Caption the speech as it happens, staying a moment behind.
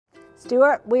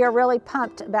Stewart, we are really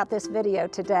pumped about this video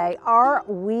today. Are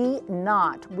we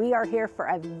not? We are here for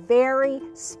a very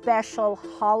special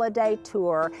holiday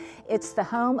tour. It's the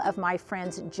home of my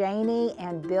friends Janie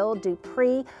and Bill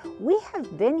Dupree. We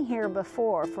have been here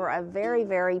before for a very,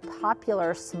 very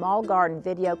popular small garden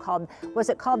video called, was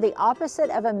it called The Opposite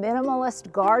of a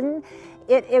Minimalist Garden?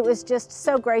 It was just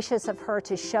so gracious of her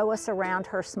to show us around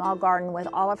her small garden with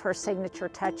all of her signature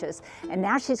touches. And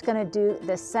now she's going to do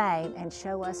the same and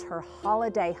show us her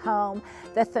holiday home.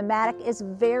 The thematic is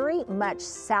very much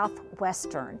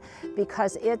Southwestern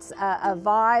because it's a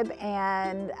vibe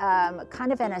and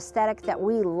kind of an aesthetic that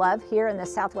we love here in the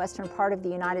Southwestern part of the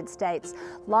United States.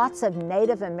 Lots of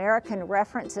Native American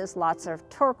references, lots of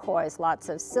turquoise, lots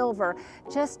of silver,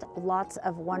 just lots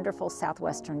of wonderful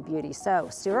Southwestern beauty. So,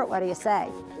 Stewart, what do you say?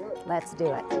 Let's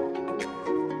do it.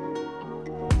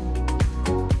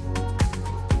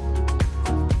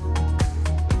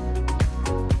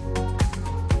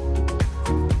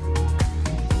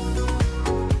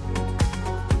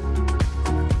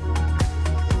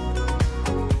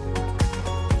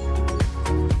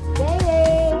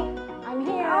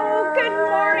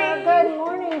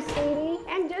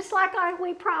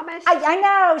 We promised. I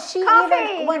know. She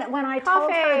coffee. Even when I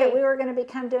told her that we were going to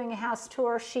become doing a house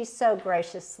tour, she so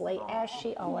graciously, as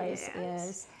she always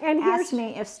is, and asked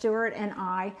me if Stewart and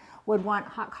I would want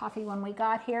hot coffee when we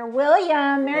got here.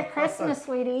 William, Merry Christmas,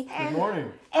 sweetie. Good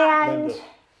morning.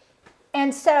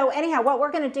 And so anyhow, what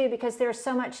we're going to do, because there's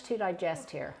so much to digest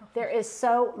here, there is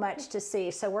so much to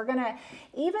see. So we're going to,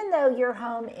 even though your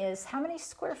home is how many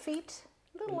square feet?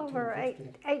 A little over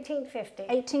 1850.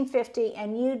 1850,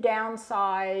 and you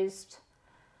downsized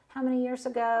how many years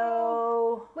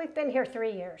ago? We've been here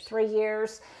 3 years. 3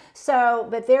 years. So,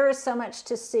 but there is so much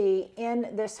to see in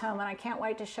this home, and I can't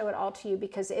wait to show it all to you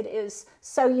because it is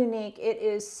so unique, it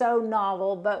is so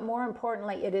novel, but more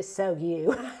importantly, it is so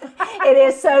you. It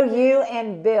is so you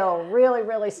and Bill. Really,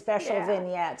 really special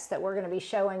vignettes that we're going to be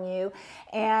showing you.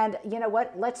 And you know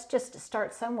what? Let's just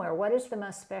start somewhere. What is the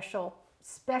most special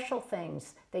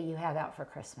things that you have out for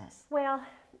Christmas? Well,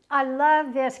 I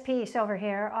love this piece over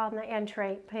here on the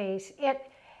entry piece. It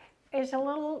is a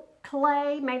little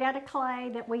clay, made out of clay,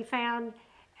 that we found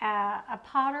a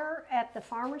potter at the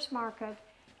farmer's market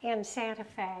in Santa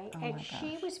Fe. And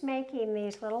she was making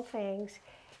these little things,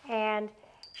 and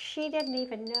she didn't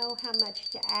even know how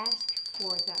much to ask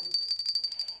for them.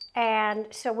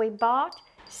 And so we bought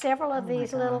several of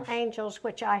these little angels,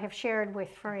 which I have shared with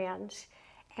friends.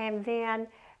 And then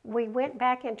we went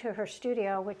back into her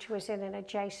studio, which was in an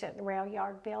adjacent rail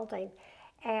yard building,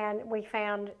 and we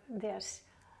found this.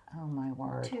 Oh my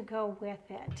word. To go with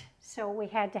it. So we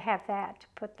had to have that to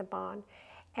put them on.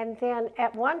 And then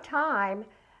at one time,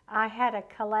 I had a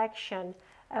collection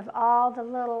of all the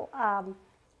little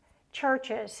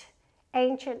churches,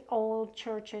 ancient old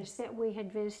churches that we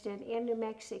had visited in New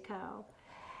Mexico.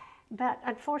 But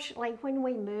unfortunately, when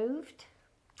we moved,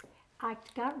 I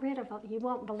got rid of, you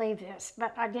won't believe this,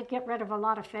 but I did get rid of a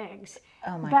lot of things.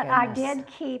 Oh my But goodness. I did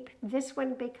keep this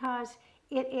one because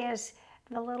it is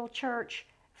the little church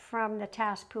from the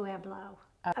Taos Pueblo.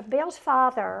 Bill's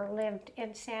father lived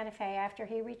in Santa Fe after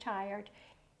he retired.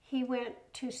 He went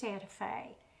to Santa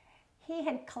Fe. He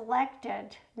had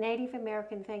collected Native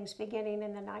American things beginning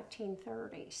in the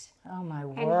 1930s. Oh my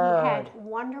word. And he had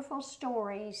wonderful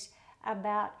stories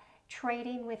about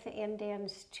trading with the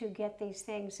Indians to get these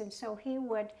things, and so he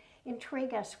would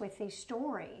intrigue us with these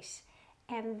stories,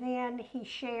 and then he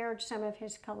shared some of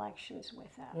his collections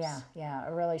with us. Yeah,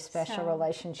 a really special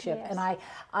relationship. Yes. And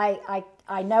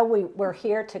I know we're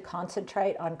here to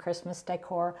concentrate on Christmas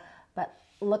decor, but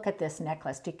look at this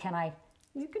necklace. Can I?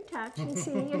 You can touch and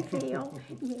see and feel.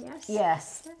 Yes.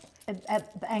 Yes.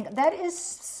 And that is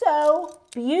so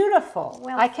beautiful.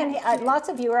 Well, lots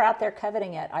of you are out there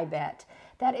coveting it, I bet.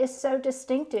 That is so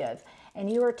distinctive. And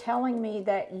you were telling me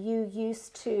that you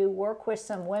used to work with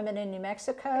some women in New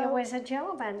Mexico? It was a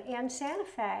gentleman in Santa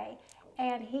Fe,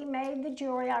 and he made the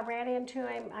jewelry. I ran into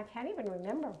him, I can't even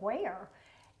remember where,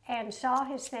 and saw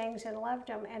his things and loved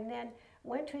them, and then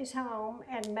went to his home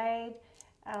and made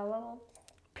a little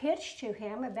pitch to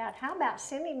him about how about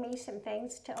sending me some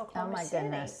things to Oklahoma City.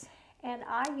 Goodness. And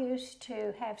I used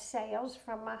to have sales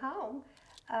from my home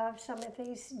of some of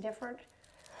these different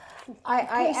I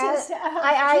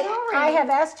have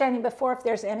asked Janie before if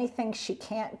there's anything she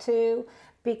can't do,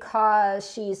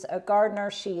 because she's a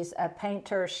gardener, she's a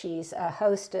painter, she's a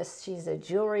hostess, she's a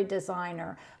jewelry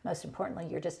designer. Most importantly,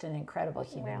 you're just an incredible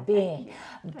human being.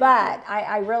 But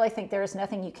I really think there is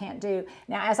nothing you can't do.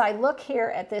 Now, as I look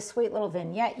here at this sweet little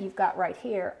vignette you've got right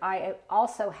here, I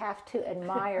also have to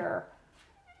admire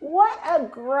What a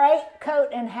great coat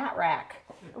and hat rack.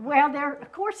 Well,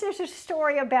 of course, there's a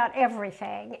story about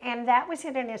everything, and that was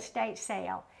at an estate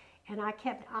sale. And I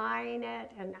kept eyeing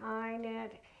it and eyeing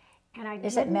it. And I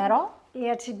Is it metal?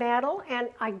 It's metal, and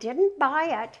I didn't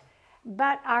buy it,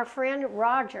 but our friend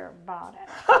Roger bought it.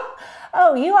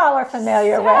 Oh, you all are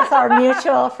familiar with our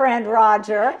mutual friend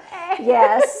Roger.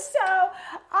 Yes. So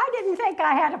I didn't think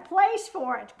I had a place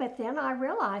for it, but then I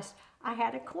realized I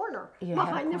had a corner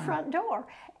behind the front door.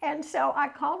 And so I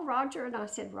called Roger and I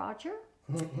said, Roger,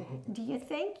 do you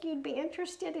think you'd be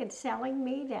interested in selling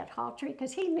me that hall tree?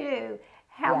 Because he knew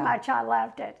how much I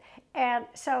loved it. And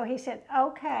so he said,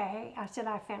 okay. I said,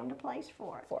 I found a place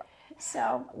for it.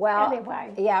 So, well,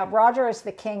 anyway. Yeah, Roger is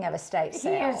the king of estate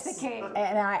sales. He is the king.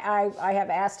 And I have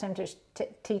asked him to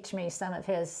teach me some of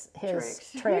his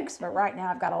tricks, but right now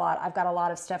I've got a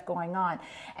lot of stuff going on.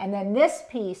 And then this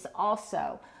piece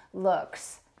also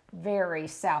looks very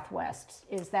Southwest.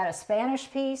 Is that a Spanish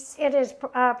piece? It is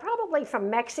probably from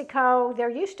Mexico. There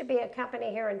used to be a company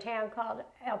here in town called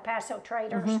El Paso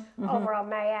Traders over on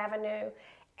May Avenue.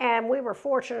 And we were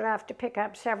fortunate enough to pick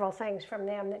up several things from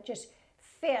them that just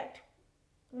fit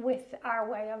with our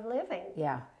way of living.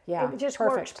 Yeah. It just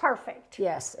works perfect.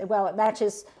 Yes. Well, it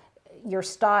matches your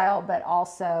style, but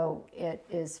also it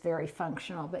is very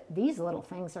functional. But these little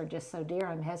things are just so dear,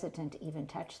 I'm hesitant to even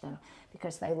touch them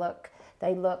because they look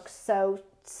so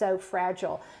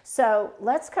fragile. So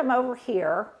let's come over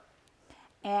here,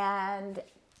 and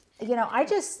you know,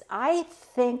 I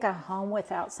think a home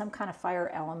without some kind of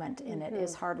fire element in it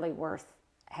is hardly worth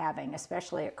having,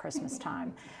 especially at Christmas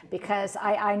time, because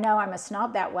I know I'm a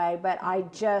snob that way, but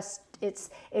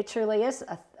it truly is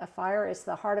a fire is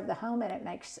the heart of the home,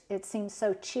 and it seems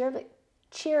so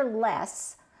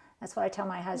cheerless. That's what I tell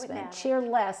my husband.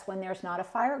 Cheerless when there's not a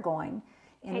fire going.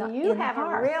 And you have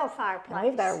a real fireplace. And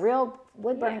we've got a real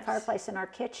wood-burning fireplace in our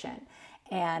kitchen.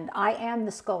 And I am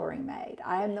the scullery maid.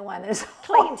 I am the one that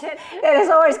is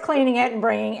always cleaning it and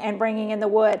bringing in the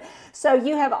wood. So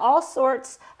you have all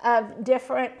sorts of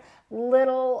different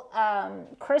little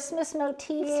Christmas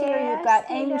motifs here. You've got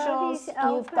angels.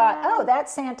 You've got that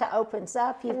Santa opens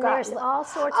up. There's all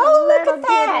sorts of little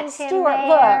goodies in Stewart,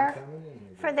 there.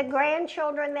 look. For the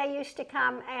grandchildren, they used to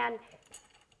come and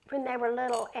when they were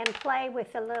little and play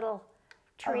with the little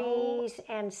trees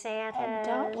and Santas. And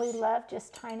don't we love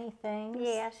just tiny things?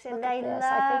 Yes, and look they at this.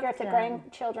 love I figure if the them.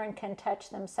 grandchildren can touch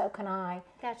them, so can I.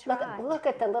 That's right. Look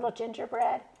at the little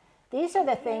gingerbread. These are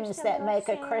the things that make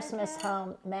a Christmas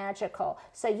home magical.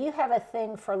 So you have a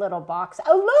thing for little boxes.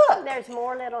 Oh, look! There's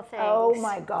more little things. Oh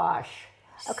my gosh.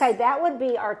 Okay, that would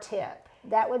be our tip.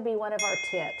 That would be one of our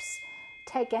tips.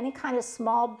 Take any kind of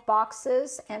small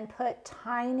boxes and put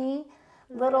tiny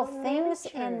little things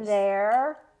in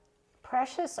there,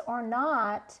 precious or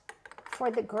not, for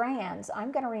the grands.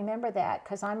 I'm going to remember that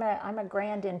because I'm a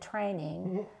grand in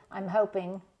training. I'm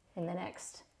hoping in the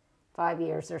next 5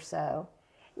 years or so.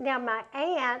 Now my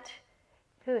aunt,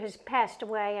 who has passed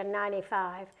away in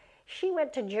 '95, she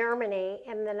went to Germany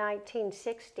in the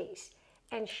 1960s,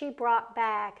 and she brought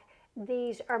back,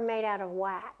 these are made out of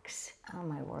wax. Oh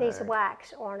my word. These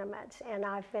wax ornaments, and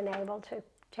I've been able to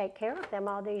take care of them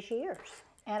all these years.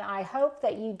 And I hope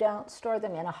that you don't store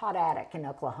them in a hot attic in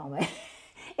Oklahoma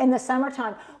in the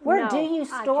summertime. Where do you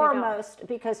store most?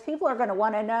 Because people are going to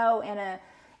want to know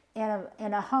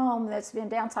in a home that's been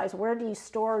downsized, where do you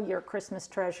store your Christmas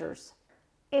treasures?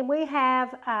 And we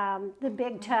have the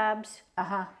big tubs,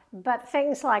 but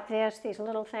things like this, these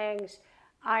little things,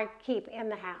 I keep in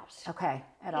the house. Okay,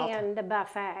 at all times. And the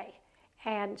buffet.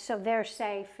 And so they're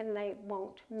safe and they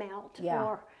won't melt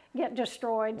or get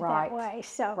destroyed that way.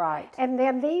 So, and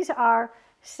then these are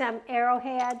some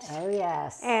arrowheads. Oh,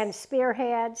 yes. And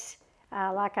spearheads.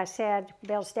 Like I said,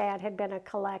 Bill's dad had been a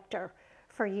collector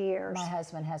for years. My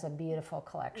husband has a beautiful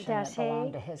collection that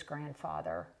belonged to his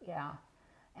grandfather. Yeah.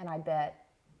 And I bet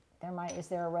is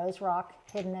there a rose rock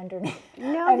hidden underneath?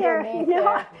 No,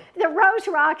 the rose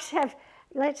rocks have,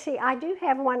 let's see, I do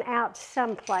have one out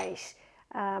someplace.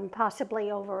 Possibly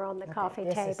over on the coffee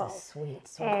table. This is a sweet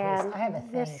piece. I have a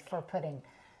thing for putting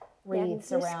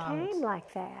wreaths around. This came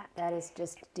like that. That is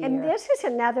just dear. And this is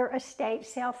another estate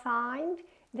sale find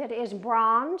that is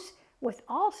bronze with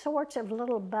all sorts of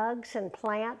little bugs and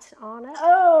plants on it.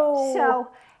 Oh! So,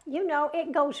 you know,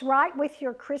 it goes right with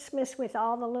your Christmas with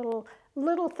all the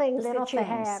little things that you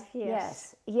have.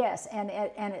 Yes. And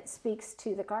it speaks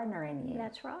to the gardener in you.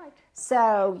 That's right.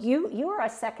 So you are a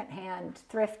secondhand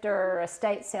thrifter,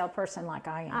 estate sale person like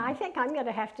I am. I think I'm going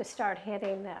to have to start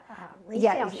hitting the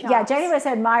resale shops. Yeah. Janie was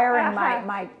admiring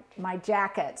my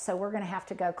jacket, so we're going to have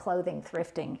to go clothing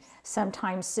thrifting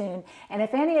sometime soon. And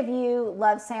if any of you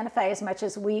love Santa Fe as much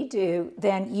as we do,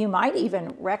 then you might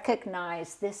even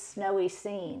recognize this snowy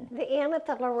scene. The inn at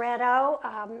the Loretto,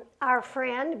 our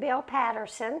friend Bill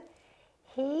Patterson,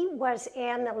 he was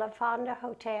in the La Fonda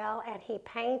Hotel and he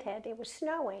painted, it was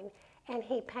snowing, and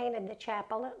he painted the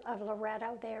chapel of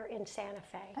Loretto there in Santa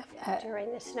Fe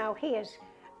during the snow. He is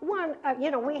one,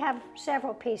 we have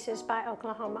several pieces by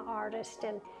Oklahoma artists,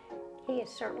 and he is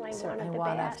certainly one of the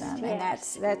best. Of them.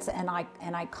 Yes. And that's an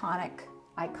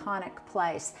iconic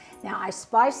place. Now I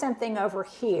spy something over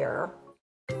here.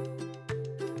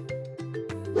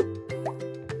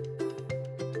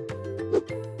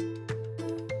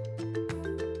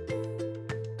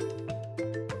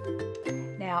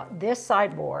 Now, this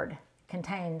sideboard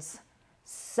contains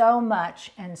so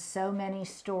much and so many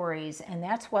stories, and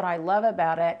that's what I love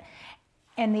about it.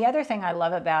 And the other thing I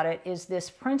love about it is this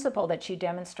principle that you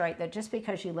demonstrate that just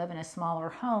because you live in a smaller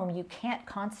home, you can't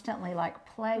constantly like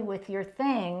play with your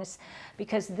things,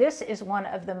 because this is one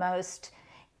of the most,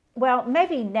 well,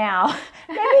 maybe now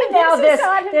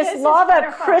this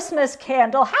lava Christmas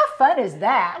candle. How fun is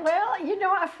that? Well,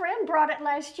 a friend brought it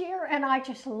last year, and I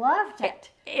just loved it.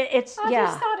 I just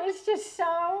thought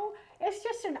it's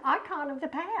just an icon of the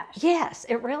past. Yes,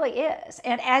 it really is,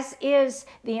 and as is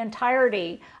the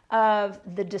entirety of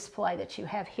the display that you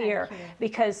have here,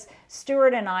 because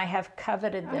Stewart and I have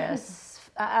coveted this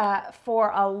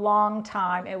for a long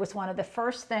time. It was one of the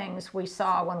first things we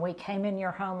saw when we came in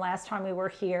your home last time we were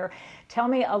here. Tell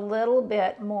me a little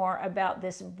bit more about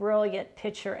this brilliant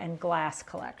picture and glass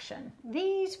collection.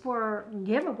 These were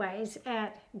giveaways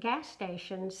at gas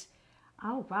stations,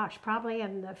 oh gosh, probably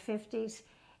in the 50s.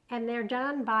 And they're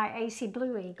done by A.C.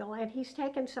 Blue Eagle, and he's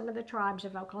taken some of the tribes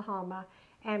of Oklahoma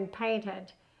and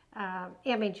painted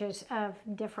images of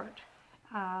different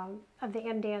of the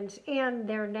Indians in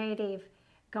their native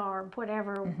garb,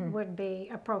 whatever would be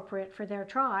appropriate for their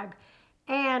tribe.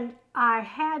 And I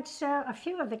had a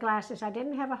few of the glasses. I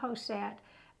didn't have a whole set,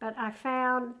 but I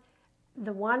found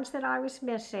the ones that I was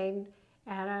missing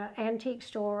at an antique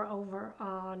store over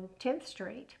on 10th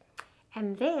Street.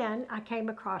 And then I came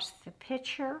across the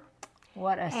picture.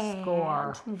 What a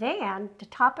score. And then, to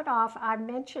top it off, I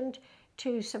mentioned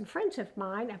to some friends of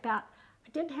mine about, I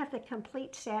didn't have the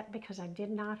complete set because I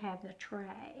did not have the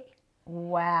tray.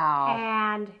 Wow.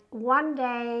 And one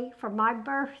day, for my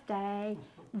birthday,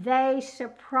 they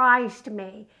surprised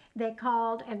me. They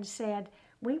called and said,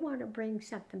 we want to bring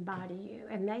something by to you.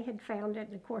 And they had found it,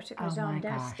 and of course it was all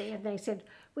dusty. And they said,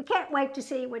 we can't wait to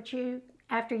see what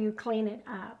after you clean it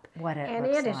up. And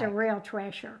it is a real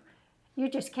treasure. You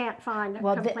just can't find a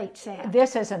complete set.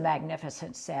 This is a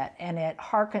magnificent set, and it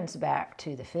harkens back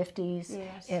to the 50s.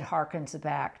 Yes. It harkens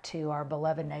back to our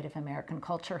beloved Native American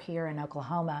culture here in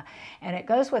Oklahoma. And it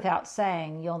goes without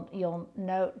saying, you'll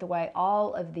note the way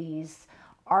all of these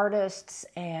artists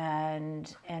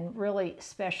and really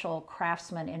special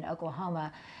craftsmen in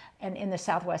Oklahoma and in the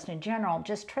Southwest in general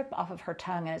just trip off of her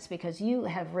tongue, and it's because you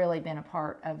have really been a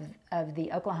part of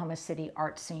the Oklahoma City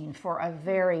art scene for a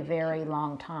very, very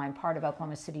long time, part of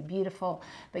Oklahoma City Beautiful,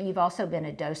 but you've also been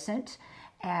a docent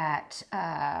at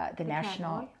the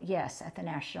National, at the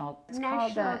National, it's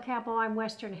called the Cowboy and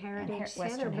Western Heritage Center.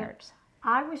 Western Heritage.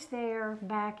 I was there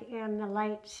back in the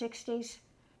late 60s.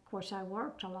 Of course, I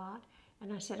worked a lot,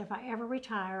 and I said, if I ever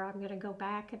retire, I'm going to go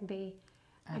back and be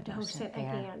a docent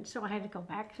again. So I had to go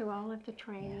back through all of the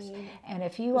training. Yes. And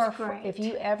if you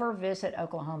ever visit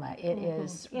Oklahoma, it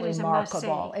is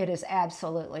remarkable. It is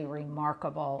absolutely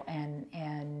remarkable,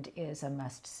 and is a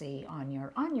must-see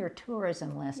on your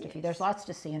tourism list. Yes. There's lots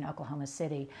to see in Oklahoma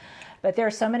City, but there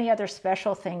are so many other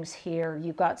special things here.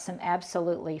 You've got some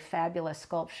absolutely fabulous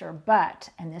sculpture,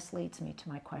 and this leads me to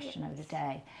my question of the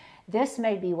day. This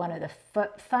may be one of the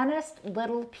funnest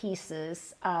little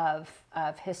pieces of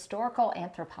historical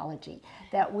anthropology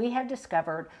that we have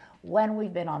discovered when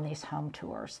we've been on these home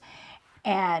tours.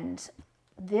 And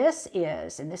this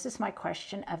is my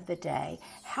question of the day,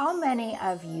 how many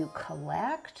of you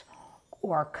collect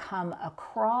or come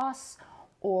across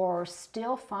or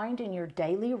still find in your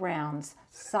daily rounds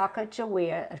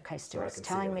Sacagawea? Okay, Stuart's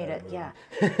telling me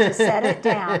to set it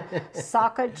down.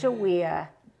 Sacagawea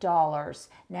dollars.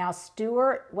 Now,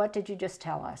 Stewart, what did you just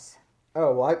tell us?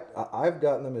 Oh, well, I've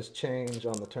gotten them as change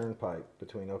on the turnpike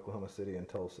between Oklahoma City and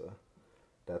Tulsa.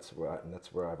 That's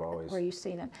where I've always... Where you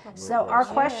see them. So our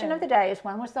question of the day is,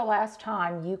 when was the last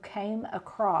time you came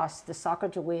across the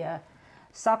Sacagawea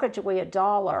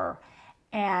dollar?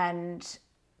 And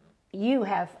you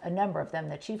have a number of them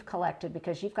that you've collected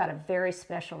because you've got a very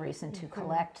special reason to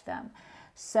collect them.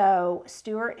 So,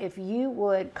 Stewart, if you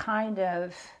would kind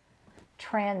of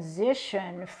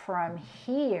transition from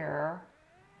here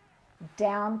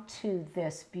down to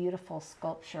this beautiful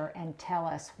sculpture and tell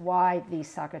us why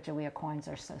these Sacagawea coins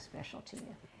are so special to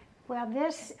you. Well,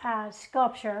 this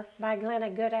sculpture by Glenna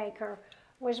Goodacre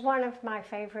was one of my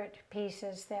favorite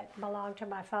pieces that belonged to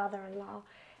my father-in-law.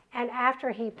 And after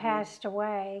he passed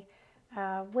away,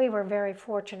 we were very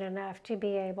fortunate enough to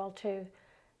be able to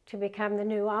become the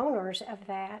new owners of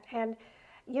that. And,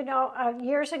 you know,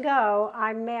 years ago,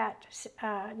 I met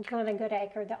Glenna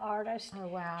Goodacre, the artist. Oh,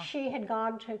 wow. She had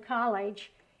gone to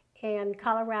college in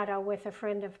Colorado with a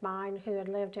friend of mine who had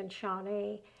lived in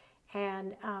Shawnee.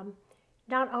 And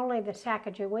not only the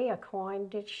Sacagawea coin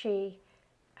did she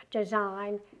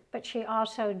design, but she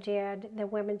also did the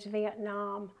Women's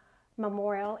Vietnam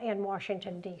Memorial in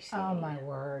Washington, D.C. Oh, my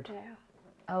word. Yeah.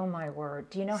 Oh, my word.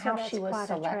 Do you know So how that's she was quite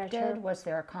a treasure. selected? Was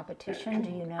there a competition? Do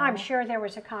you know? I'm sure there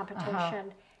was a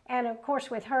competition. And of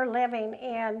course, with her living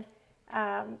in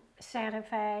Santa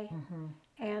Fe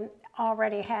and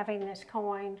already having this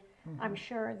coin, I'm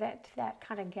sure that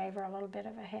kind of gave her a little bit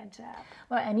of a heads up.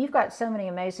 Well, and you've got so many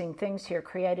amazing things here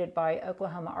created by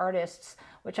Oklahoma artists,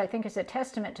 which I think is a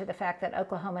testament to the fact that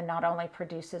Oklahoma not only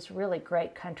produces really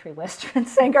great country western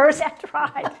singers, That's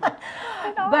right.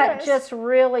 but just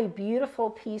really beautiful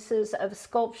pieces of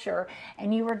sculpture.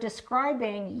 And you were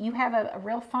describing, you have a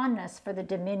real fondness for the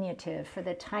diminutive, for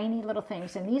the tiny little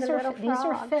things. And these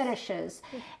are fetishes.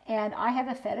 And I have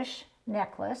a fetish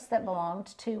necklace that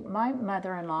belonged to my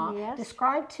mother-in-law. Yes.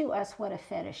 Describe to us what a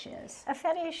fetish is. A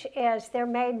fetish is, they're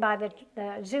made by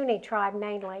the Zuni tribe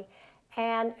mainly.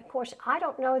 And of course, I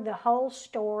don't know the whole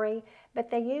story,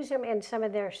 but they use them in some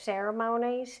of their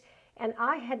ceremonies. And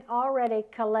I had already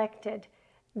collected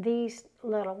these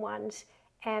little ones.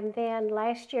 And then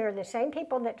last year, the same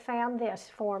people that found this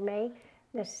for me,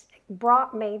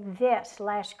 brought me this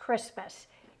last Christmas.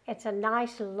 It's a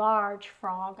nice large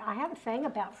frog. I have a thing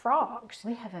about frogs.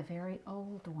 We have a very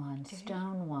old one,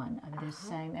 stone one of this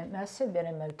same. It must have been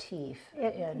a motif.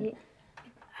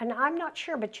 And I'm not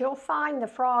sure, but you'll find the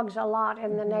frogs a lot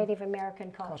in the Native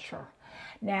American culture.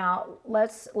 Now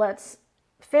let's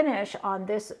finish on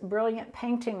this brilliant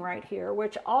painting right here,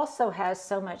 which also has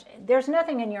so much. There's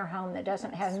nothing in your home that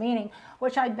doesn't have meaning,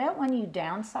 which I bet when you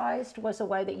downsized was a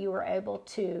way that you were able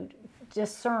to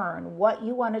discern what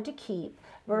you wanted to keep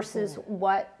versus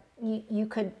what you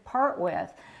could part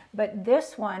with. But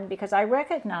this one, because I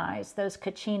recognize those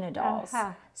Kachina dolls.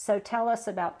 So tell us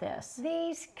about this.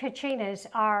 These Kachinas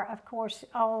are, of course,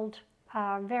 old,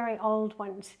 very old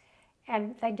ones.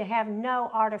 And they have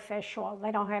no artificial,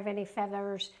 they don't have any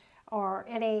feathers or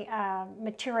any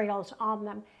materials on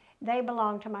them. They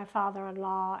belong to my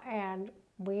father-in-law, and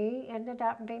we ended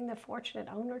up being the fortunate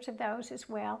owners of those as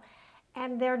well.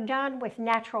 And they're done with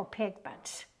natural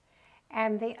pigments.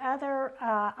 And the other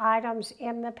items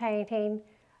in the painting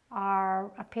are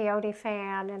a peyote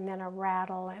fan and then a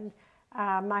rattle. And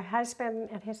my husband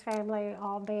and his family,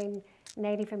 all being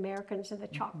Native Americans of the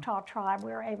Choctaw tribe,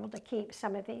 we were able to keep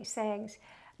some of these things.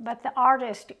 But the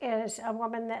artist is a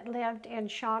woman that lived in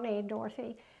Shawnee,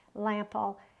 Dorothy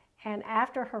Lample. And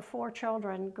after her 4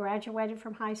 children graduated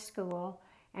from high school,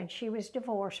 and she was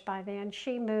divorced by then,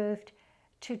 she moved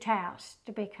to Taos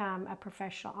to become a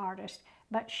professional artist.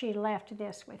 But she left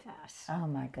this with us. Oh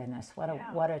my goodness, what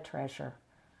a treasure.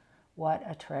 What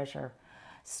a treasure.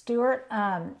 Stewart,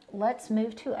 let's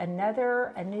move to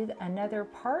another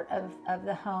part of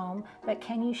the home, but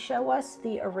can you show us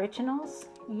the originals?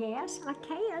 Yes, I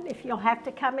can. If you'll have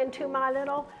to come into my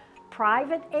little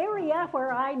private area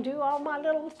where I do all my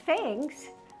little things.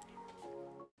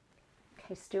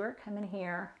 Okay, Stewart, come in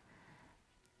here.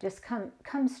 Just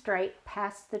come straight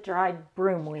past the dried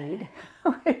broomweed,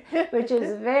 which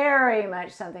is very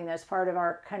much something that's part of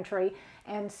our country,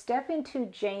 and step into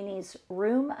Janie's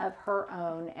room of her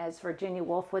own, as Virginia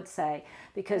Woolf would say,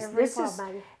 because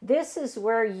this is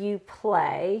where you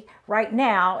play. Right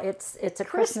now, it's a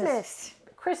Christmas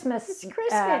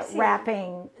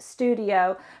wrapping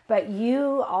studio, but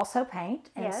you also paint,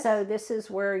 and so this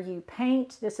is where you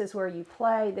paint, this is where you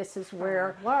play, this is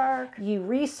where you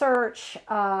research,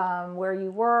 where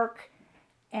you work,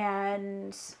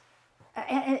 and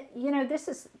you know, this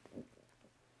is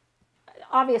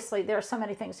obviously there are so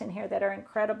many things in here that are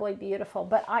incredibly beautiful,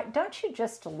 but don't you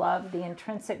just love the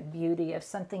intrinsic beauty of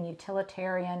something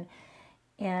utilitarian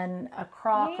in a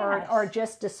crock or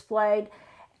just displayed?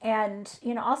 And,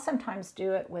 you know, I'll sometimes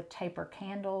do it with taper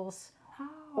candles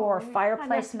or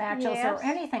fireplace matches yes. or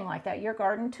anything like that, your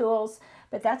garden tools.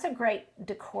 But that's a great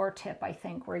decor tip, I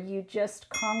think, where you just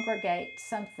congregate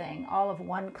something, all of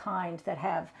one kind that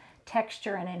have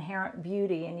texture and inherent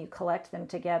beauty, and you collect them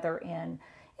together in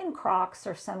crocks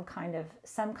or some kind of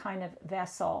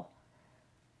vessel.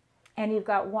 And you've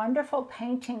got wonderful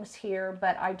paintings here,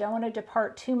 but I don't want to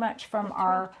depart too much from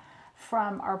our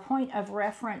point of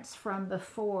reference from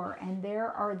before. And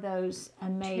there are those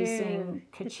amazing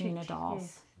Kachina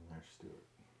dolls. And there's Stewart.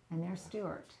 And there's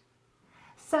Stewart.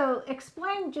 So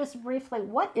explain just briefly,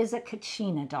 what is a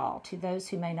Kachina doll to those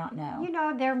who may not know? You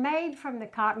know, they're made from the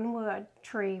cottonwood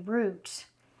tree roots,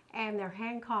 and they're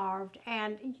hand carved,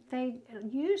 and they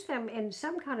use them in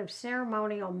some kind of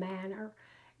ceremonial manner.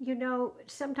 You know,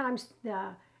 sometimes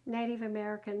the Native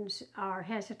Americans are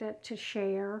hesitant to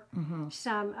share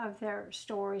some of their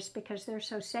stories because they're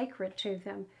so sacred to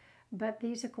them. But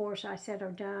these, of course, I said,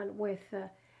 are done with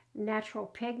natural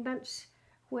pigments,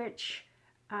 which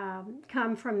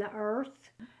come from the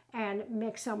earth, and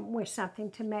mix them with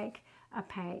something to make a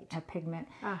paint. A pigment.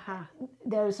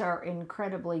 Those are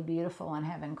incredibly beautiful and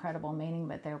have incredible meaning,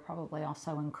 but they're probably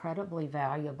also incredibly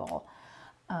valuable.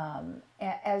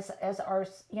 As are,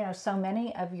 you know, so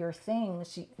many of your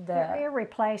things. They're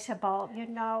irreplaceable. You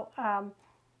know,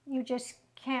 you just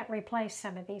can't replace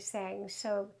some of these things.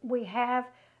 So we have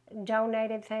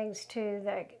donated things to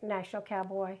the National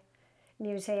Cowboy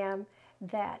Museum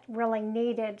that really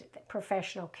needed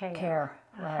professional care.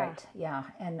 Right, yeah,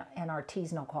 and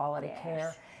artisanal quality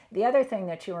care. The other thing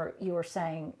that you were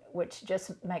saying, which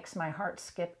just makes my heart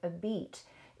skip a beat,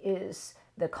 is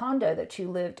the condo that you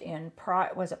lived in.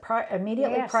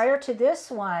 Immediately prior to this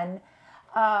one?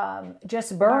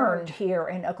 Just burned here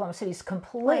in Oklahoma City. It's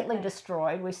completely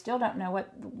destroyed. We still don't know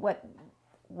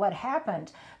what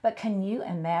happened, but can you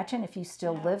imagine if you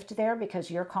still lived there, because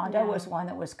your condo was one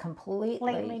that was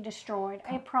completely destroyed.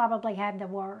 It probably had the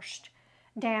worst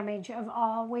damage of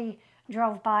all. We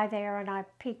drove by there and I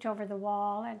peeked over the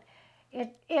wall, and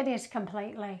it is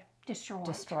completely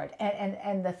destroyed.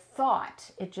 And the thought,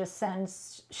 it just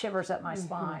sends shivers up my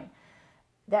spine,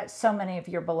 that so many of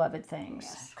your beloved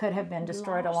things could have been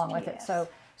destroyed along with it.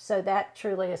 So that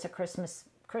truly is a Christmas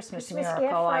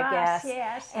miracle, I guess.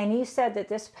 Yes. And you said that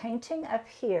this painting up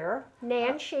here,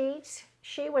 Nan Sheets,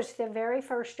 she was the very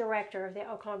first director of the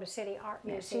Oklahoma City Art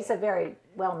Museum. She's a very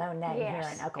well-known name here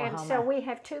in Oklahoma. And so we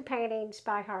have two paintings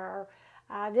by her.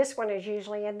 This one is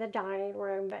usually in the dining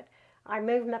room, but I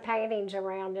move the paintings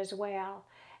around as well.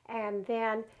 And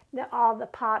then all the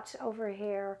pots over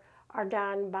here are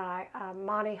done by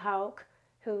Monty Hoke,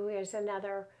 who is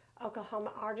another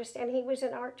Oklahoma artist, and he was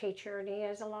an art teacher, and he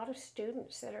has a lot of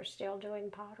students that are still doing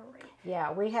pottery.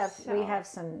 Yeah, we have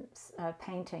some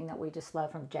painting that we just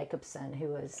love from Jacobson,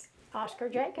 who is Oscar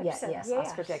Jacobson. Yes,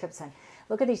 Oscar Jacobson.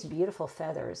 Look at these beautiful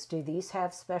feathers. Do these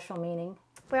have special meaning?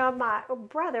 Well, my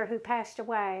brother, who passed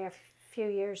away a few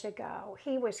years ago,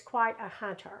 he was quite a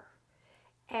hunter,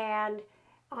 and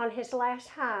on his last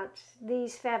hunt,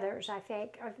 these feathers, I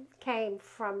think, came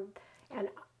from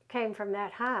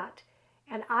that hunt.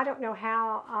 And I don't know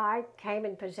how I came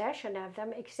in possession of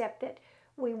them, except that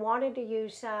we wanted to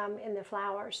use some in the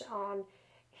flowers on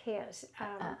his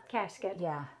casket.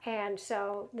 Yeah. And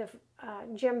so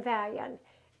Jim Valiant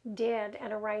did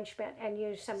an arrangement and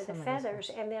used some of the feathers,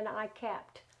 and then I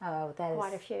kept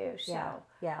quite a few. So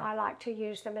I like to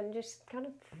use them and just kind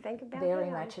of think about very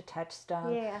them. much a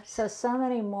touchstone. Yes. So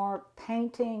many more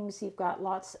paintings. You've got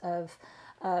lots of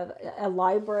a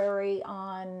library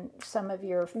on some of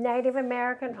your Native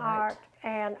American art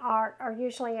and art are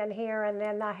usually in here, and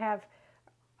then I have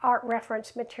art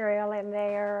reference material in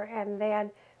there, and then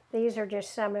these are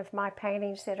just some of my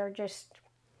paintings that are just,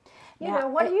 you know,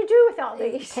 what do you do with all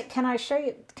these? Can I show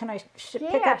you? Can I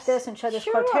pick up this and show this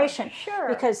quotation? Sure.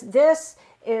 Because this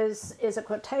is a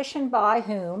quotation by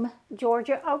whom?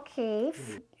 Georgia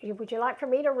O'Keeffe. Would you like for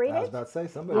me to read it? I was about to say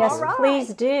somebody. Yes, did.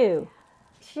 please do.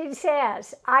 She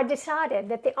says, I decided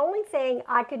that the only thing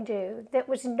I could do that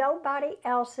was nobody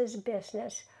else's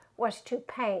business was to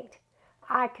paint.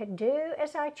 I could do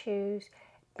as I choose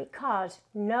because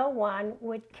no one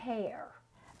would care.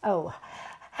 Oh,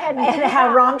 and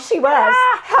how wrong she was.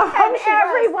 And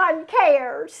everyone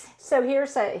cares. So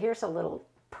here's a little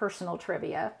personal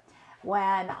trivia.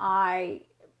 When my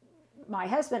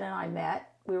husband and I met,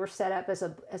 we were set up as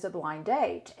a blind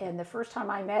date, and the first time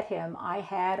I met him, I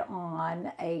had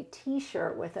on a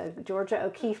T-shirt with a Georgia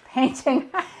O'Keeffe painting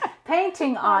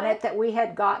on it that we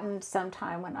had gotten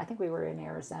sometime when I think we were in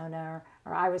Arizona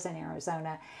or I was in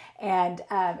Arizona, and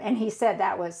he said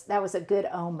that was a good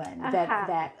omen,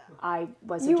 that I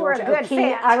was you a Georgia were a good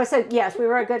O'Keeffe. fit. Yes, we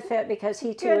were a good fit because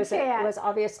he too was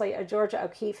obviously a Georgia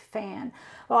O'Keeffe fan.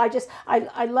 Well,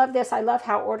 I love this. I love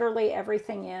how orderly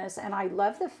everything is, and I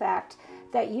love the fact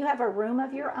that you have a room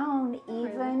of your own,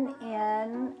 even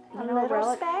in a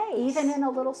little space. Even in a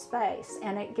little space,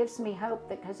 and it gives me hope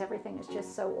because everything is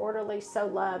just so orderly, so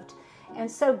loved,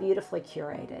 and so beautifully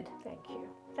curated. Thank you.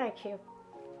 Thank you.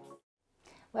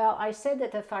 Well, I said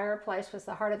that the fireplace was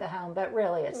the heart of the home, but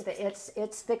really it's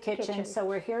the kitchen. So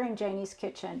we're here in Janie's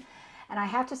kitchen, and I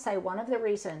have to say one of the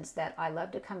reasons that I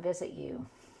love to come visit you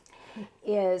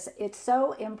is it's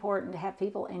so important to have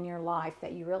people in your life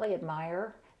that you really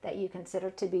admire, that you consider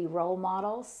to be role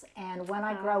models. And when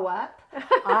I grow up,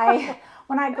 I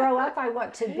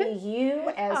want to be you,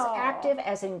 as active,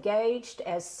 as engaged,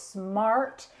 as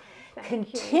smart,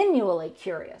 continually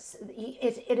curious.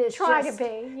 It is Try just to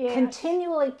be, yes.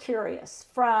 Continually curious,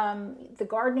 from the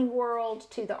gardening world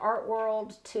to the art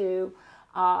world to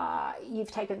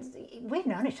we've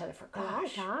known each other for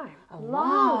a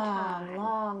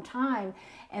long time,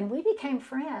 and we became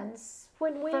friends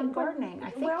from gardening.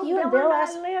 I think you and Bill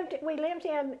we lived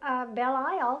in Belle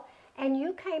Isle, and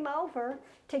you came over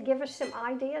to give us some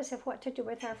ideas of what to do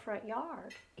with our front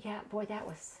yard. Yeah, boy, that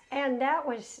was... And that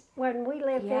was when we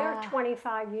lived there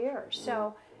 25 years.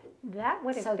 So that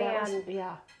would have been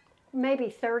maybe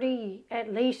 30,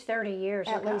 at least 30 years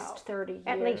ago. At least 30 years.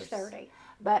 At least 30.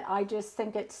 But I just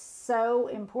think it's so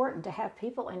important to have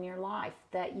people in your life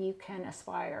that you can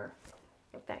aspire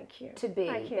Thank you. to be,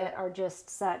 Thank you. that are just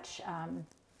such, I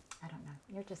don't know,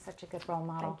 you're just such a good role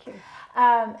model. Thank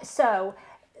you. So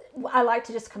I like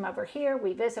to just come over here.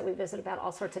 We visit about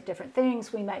all sorts of different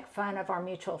things. We make fun of our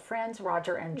mutual friends,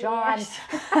 Roger and John. Yes.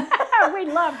 We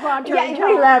love Roger and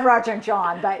John. We love Roger and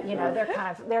John, but you know, they're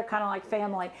kind of like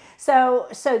family. So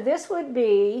this would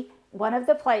be one of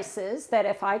the places that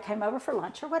if I came over for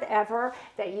lunch or whatever,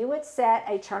 that you would set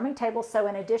a charming table. So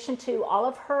in addition to all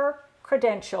of her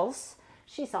credentials,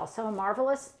 she's also a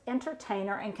marvelous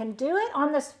entertainer and can do it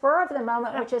on the spur of the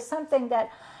moment, which is something that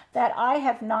I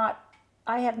have not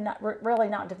really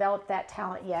not developed that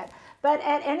talent yet. But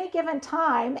at any given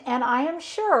time, and I am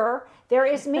sure there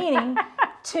is meaning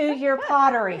to your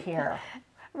pottery here.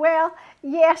 Well,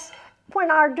 yes,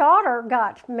 when our daughter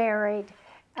got married,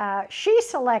 she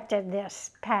selected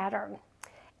this pattern.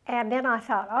 And then I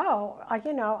thought,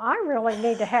 I really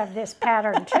need to have this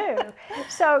pattern too.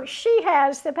 So she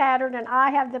has the pattern and I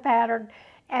have the pattern.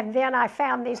 And then I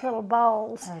found these little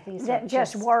bowls that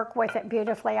just work with it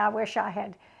beautifully. I wish I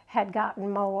had gotten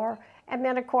more. And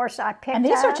then, of course, I picked up. And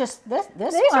these are just, this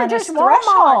these one are just is Walmart.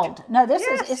 Threshold. No,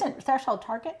 this isn't Threshold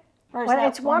Target? Or is Well, that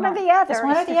it's one or Walmart? the other. It's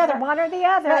one or the other. One or the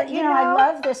other. But, you know, I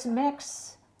love this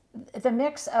mix, the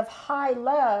mix of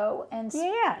high-low. And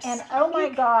oh my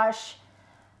gosh,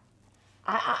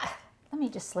 let me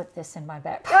just slip this in my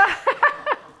back.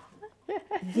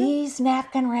 These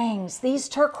napkin rings, these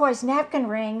turquoise napkin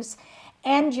rings,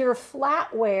 and your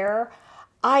flatware,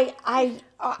 I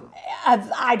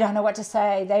don't know what to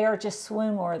say. They are just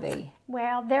swoon-worthy.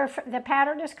 Well, the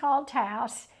pattern is called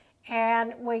Taos,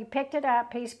 and we picked it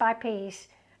up piece by piece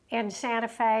in Santa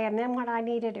Fe. And then when I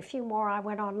needed a few more, I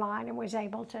went online and was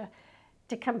able to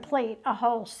complete a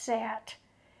whole set.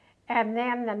 And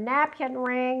then the napkin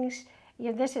rings.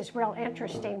 This is real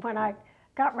interesting. When I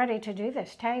got ready to do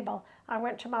this table, I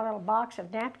went to my little box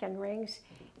of napkin rings,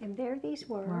 and there these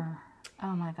were.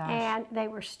 Oh my gosh. And they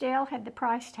were still had the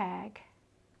price tag,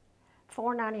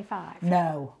 $4.95.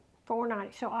 No.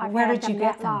 $4.90. So I've Where had did you them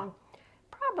get that them? long.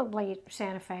 Probably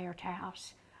Santa Fe or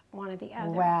Taos, one or the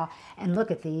other. Wow. And look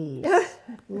at these.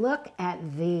 Look at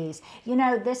these. You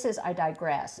know, I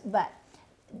digress, but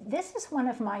this is one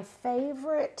of my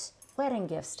favorite wedding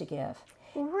gifts to give.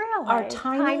 Really? Are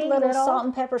tiny little salt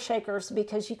and pepper shakers,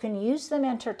 because you can use them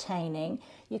entertaining.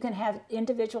 You can have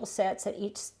individual sets at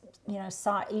each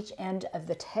each end of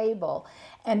the table,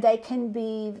 and they can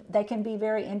be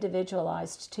very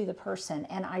individualized to the person.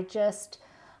 And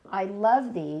I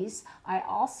love these. I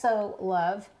also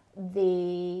love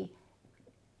the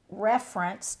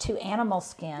reference to animal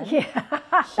skin. Yeah,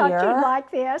 I thought you'd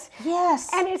like this. Yes.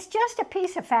 And it's just a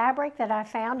piece of fabric that I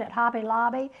found at Hobby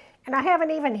Lobby, and I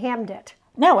haven't even hemmed it.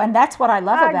 No, and that's what I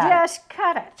love about it. I just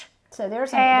cut it. So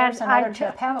there's another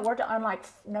tip. We're on like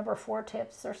number 4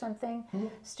 tips or something,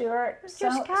 Stewart.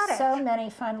 Just cut it. So many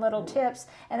fun little tips.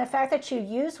 And the fact that you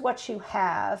use what you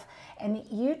have, and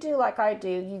you do like I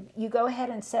do, you go ahead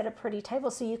and set a pretty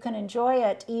table so you can enjoy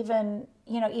it even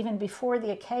before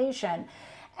the occasion.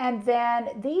 And then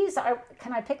these are,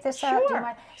 can I pick this up? Do you Sure,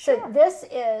 mind? sure. So this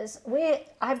is,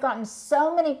 I've gotten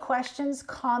so many questions,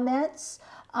 comments,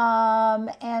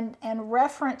 and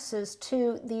references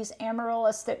to these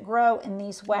amaryllis that grow in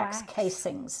these wax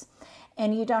casings.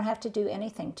 And you don't have to do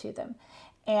anything to them.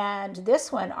 And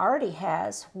this one already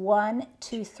has 1,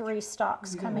 2, 3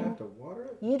 stalks coming. You don't have to water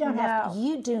it? You don't have to,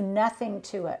 you do nothing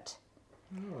to it.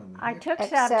 I took some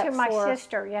Except to my for-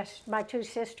 sister, my 2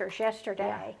 sisters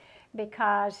yesterday,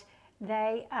 because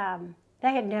they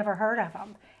had never heard of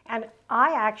them. And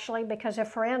I actually, because a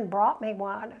friend brought me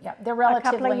one Yeah, they're relatively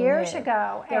a couple of years new.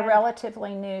 ago. They're and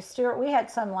relatively new. Stuart, we had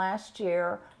some last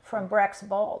year from Breck's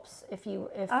Bulbs, if you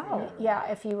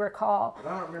recall. But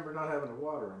I don't remember not having to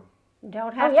water them.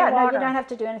 don't Oh have yeah, to water. no, you don't have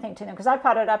to do anything to them because I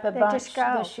potted up a bunch just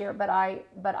go. this year, but I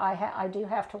do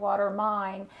have to water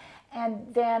mine.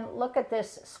 And then look at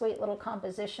this sweet little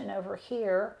composition over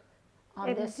here on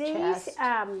And this these, chest.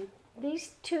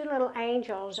 These 2 little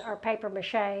angels are paper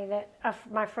mache that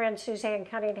my friend Suzanne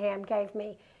Cunningham gave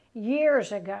me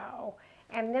years ago.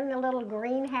 And then the little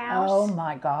greenhouse. Oh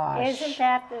my gosh! Isn't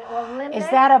that Linda? Is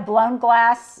that a blown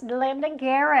glass? Linda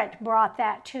Garrett brought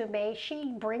that to me.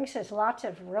 She brings us lots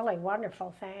of really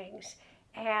wonderful things.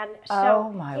 And so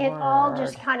Oh, my it all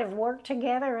just word. kind of worked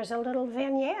together as a little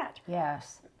vignette.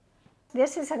 Yes.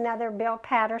 This is another Bill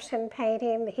Patterson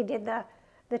painting. He did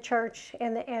the church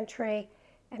in the entry.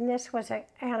 And this was an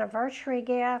anniversary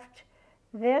gift.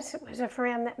 This was a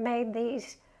friend that made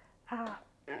these.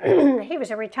 He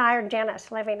was a retired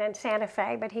dentist living in Santa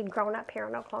Fe, but he'd grown up here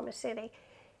in Oklahoma City.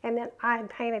 And then I had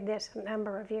painted this a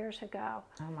number of years ago.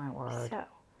 Oh my word! So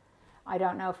I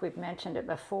don't know if we've mentioned it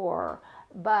before,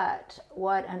 but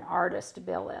what an artist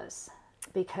Bill is,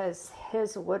 because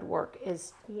his woodwork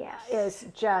is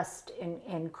just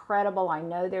incredible. I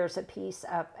know there's a piece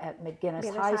up at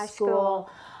McGinnis High School.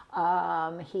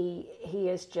 He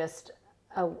is just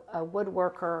a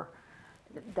woodworker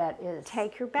that is.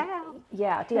 take your bow.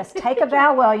 Yeah, yes, take a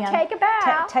bow, William. Take a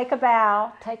bow. Take a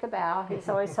bow. Take a bow. He's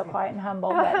always so quiet and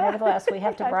humble, but nevertheless, we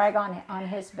have to brag on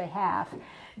his behalf,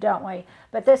 don't we?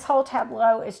 But this whole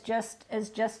tableau is just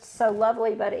so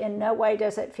lovely, but in no way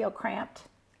does it feel cramped.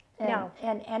 No.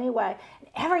 In any way.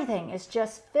 Everything is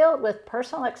just filled with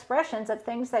personal expressions of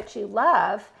things that you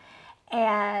love.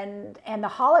 And the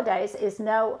holidays is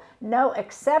no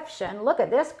exception. Look at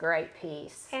this great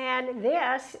piece. And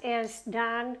this is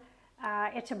done,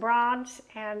 it's a bronze,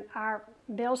 and our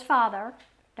Bill's father,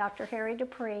 Dr. Harry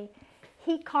Dupree,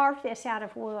 he carved this out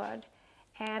of wood.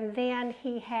 And then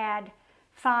he had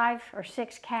 5 or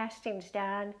 6 castings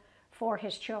done for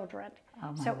his children.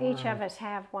 So each of us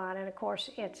have one. And of course,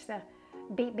 it's the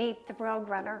Beep Beep, the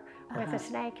Roadrunner, with a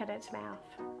snake in its mouth.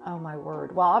 Oh my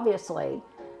word. Well, obviously,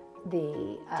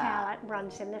 the Talent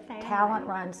runs in the family. talent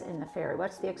runs in the fairy.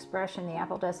 What's the expression? The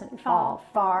apple doesn't fall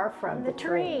far from the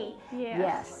tree.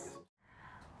 Yes.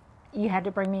 You had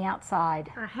to bring me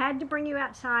outside. I had to bring you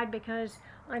outside because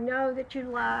I know that you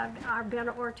loved our Ben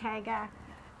Ortega,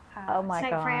 Oh my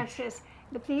St. gosh. Francis.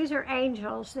 But these are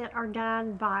angels that are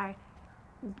done by,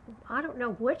 I don't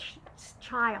know which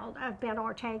child of Ben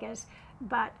Ortega's,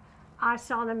 but I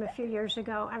saw them a few years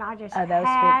ago and I just Oh, those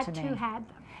had speak to to me. have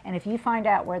them. And if you find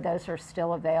out where those are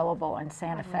still available in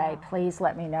Santa Fe, please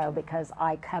let me know because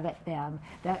I covet them.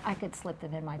 That I could slip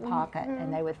them in my pocket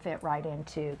and they would fit right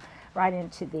into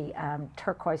the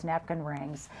turquoise napkin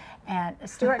rings. And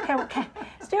Stewart,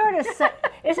 Stewart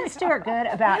isn't Stewart good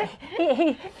about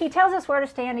it? He tells us where to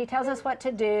stand. He tells us what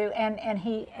to do,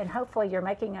 and hopefully you're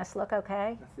making us look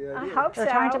okay. That's the I idea. hope so.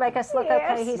 You're trying to make us look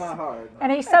okay. It's not hard.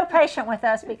 And he's so patient with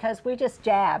us because we just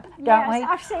jab, don't we? Yes,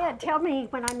 I've said, tell me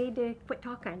when I need to quit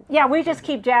talking. Yeah, we just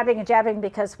keep jabbing and jabbing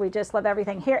because we just love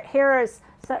everything. Here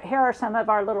are some of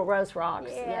our little rose rocks.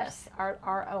 Yes. Our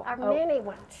Many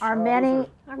ones. our many.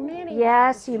 Our many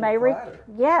Yes, you may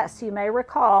Flatter.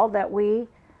 recall that we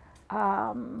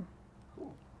went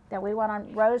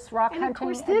on rose rock And of hunting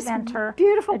course, this adventure.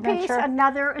 beautiful piece,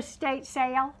 another estate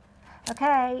sale.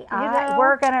 Okay, know.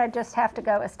 we're gonna just have to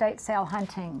go estate sale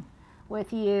hunting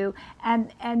with you,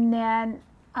 and then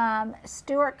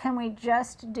Stuart, can we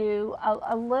just do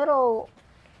a little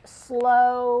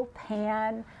slow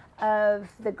pan of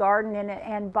the garden in it?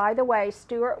 And by the way,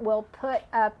 Stuart will put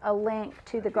up a link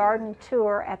to the garden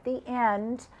tour at the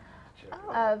end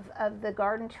of the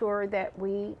garden tour that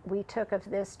we took of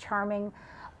this charming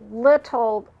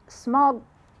little small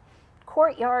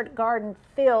courtyard garden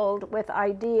filled with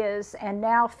ideas and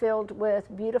now filled with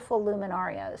beautiful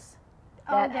luminarias.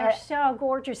 Oh, they're so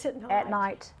gorgeous at night. At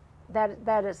night.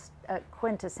 That is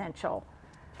quintessential.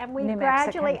 And we've New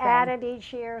Mexican gradually thing. added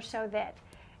each year so that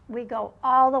we go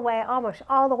all the way, almost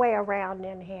all the way around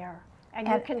in here. And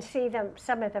you can see them,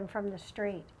 some of them from the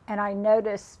street. And I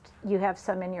noticed you have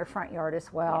some in your front yard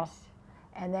as well. Yes.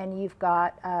 And then you've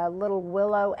got a little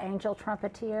willow angel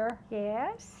trumpeter.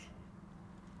 Yes.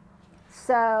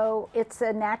 So it's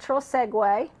a natural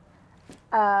segue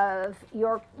of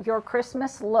your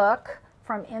Christmas look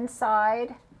from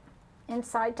inside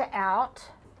to out.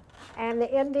 And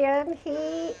the Indian,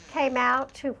 he came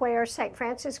out to where St.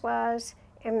 Francis was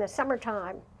in the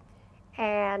summertime.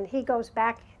 And he goes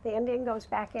back, the Indian goes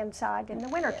back inside in the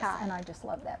wintertime. Yes, and I just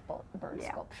love that bird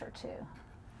sculpture too.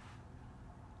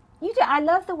 I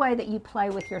love the way that you play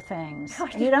with your things.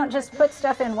 You don't just put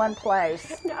stuff in one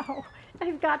place. No,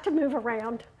 they've got to move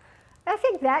around. I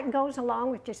think that goes along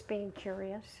with just being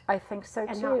curious. I think so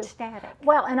and too. not static.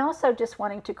 Well, and also just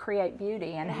wanting to create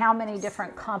beauty, and how many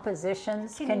different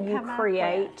compositions can you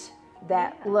create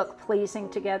that look pleasing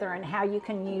together, and how you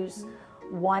can use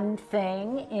one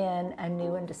thing in a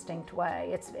new and distinct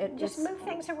way. It just move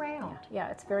things around. Yeah,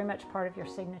 it's very much part of your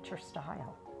signature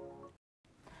style.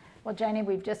 Well, Janie,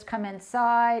 we've just come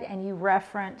inside, and you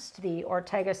referenced the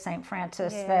Ortega St.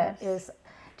 Francis. That is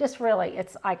just really,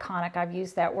 it's iconic. I've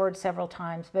used that word several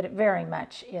times, but it very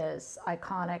much is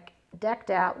iconic,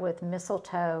 decked out with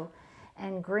mistletoe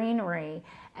and greenery.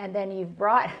 And then you've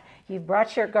brought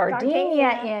your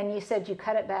gardenia in. You said you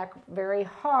cut it back very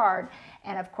hard.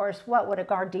 And of course, what would a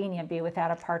gardenia be without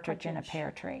a partridge in a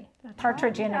pear tree?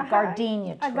 Partridge in a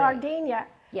gardenia tree. A gardenia.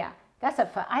 Yeah. That's a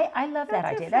fun, I love that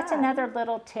idea. That's another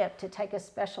little tip, to take a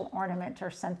special ornament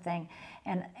or something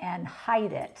and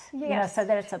hide it, you know, so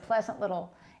that it's a pleasant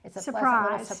little,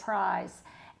 surprise.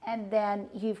 And then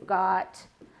you've got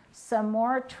some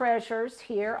more treasures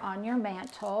here on your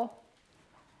mantle.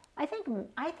 I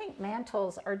think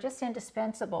mantles are just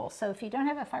indispensable. So if you don't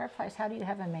have a fireplace, how do you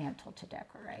have a mantle to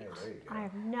decorate? I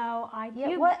have no idea.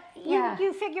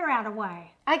 You figure out a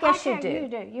way. I guess you do. You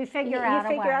do. You figure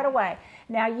out a way.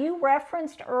 Now, you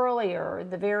referenced earlier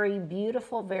the very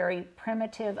beautiful, very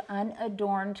primitive,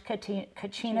 unadorned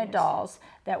Kachina dolls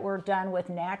that were done with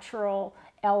natural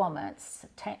elements,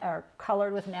 or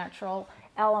colored with natural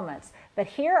elements. But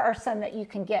here are some that you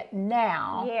can get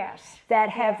now that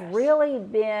have really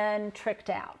been tricked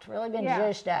out, really been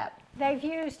zhuzhed up. They've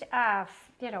used,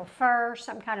 fur,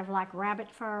 some kind of like rabbit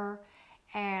fur,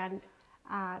 and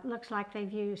looks like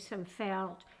they've used some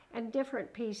felt and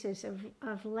different pieces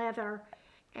of leather.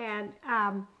 And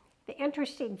the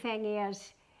interesting thing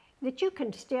is that you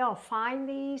can still find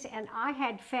these, and I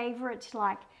had favorites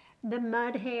like the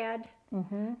mud head,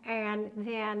 and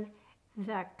then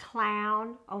the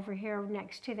clown over here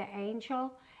next to the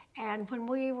angel. And when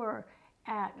we were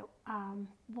at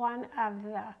one of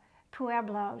the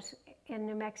pueblos in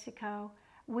New Mexico,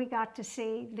 we got to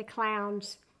see the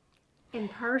clowns in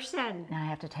person. Now I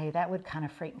have to tell you, that would kind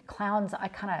of freak me. Clowns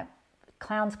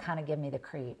kind of give me the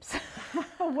creeps.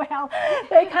 Well,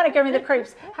 they kind of give me the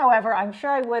creeps. However, I'm sure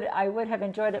I would have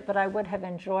enjoyed it, but I would have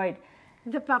enjoyed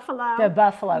the buffalo. The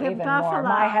buffalo even more.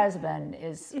 My husband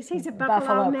he's a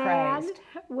buffalo man. Crazed.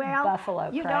 Well, buffalo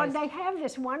you crazed. know, they have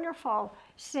this wonderful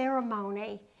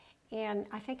ceremony in,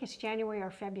 I think it's January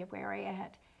or February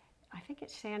at, I think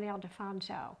it's San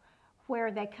Ildefonso,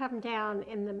 where they come down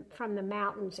from the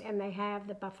mountains and they have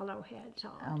the buffalo heads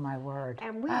on. Oh my word.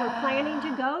 And we were planning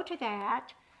to go to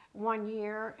that one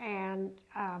year, and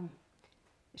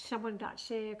someone got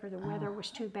sick or the weather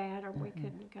was too bad or we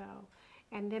couldn't go.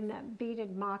 And then the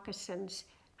beaded moccasins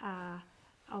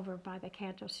over by the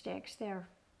candlesticks, they're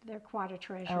quite a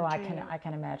treasure Oh, too. I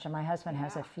can imagine. My husband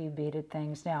has a few beaded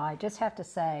things now. I just have to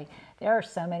say, there are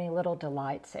so many little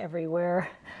delights everywhere,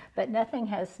 but nothing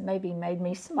has maybe made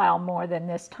me smile more than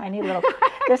this tiny little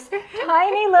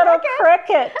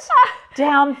cricket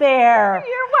down there.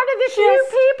 You're one of the few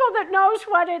people that knows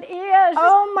what it is.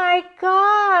 Oh my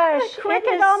gosh! The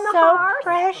cricket it is on the so hearth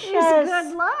precious. is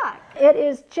good luck. It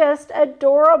is just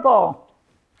adorable.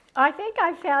 I think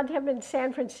I found him in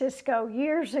San Francisco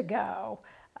years ago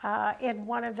in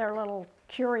one of their little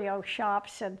curio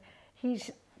shops, and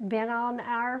he's been on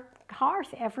our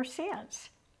hearth ever since.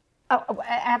 Oh,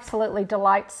 absolutely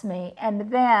delights me.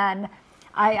 And then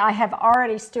I have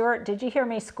already, Stewart, did you hear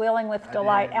me squealing with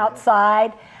delight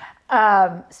outside?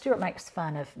 Stewart makes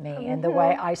fun of me and the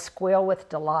way I squeal with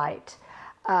delight.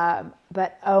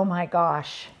 But oh my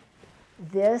gosh,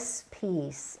 this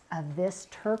piece of this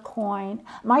turquoise,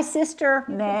 my sister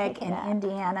Meg in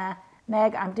Indiana,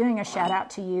 Meg, I'm doing a shout out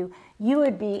to you. You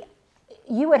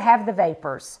would have the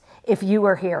vapors if you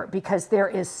were here, because there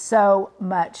is so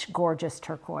much gorgeous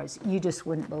turquoise. You just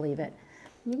wouldn't believe it.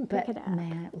 You can pick it up.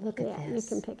 Man, look at this. You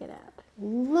can pick it up.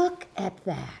 Look at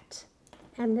that.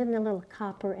 and then the little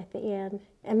copper at the end.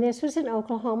 And this was an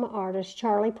Oklahoma artist,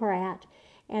 Charlie Pratt.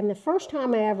 And the first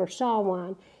time I ever saw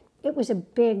one, it was a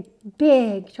big,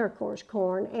 big turquoise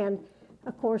corn. And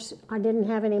of course, I didn't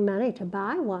have any money to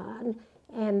buy one.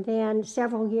 And then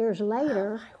several years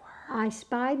later, I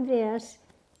spied this,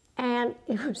 and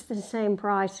it was the same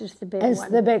price as the big one. As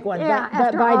the big one, yeah,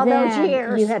 but by all then those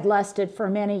years. you had lusted for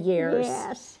many years.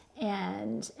 Yes.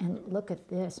 And look at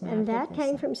this, man. And that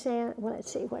came from well,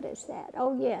 let's see, what is that?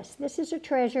 Oh, yes, this is a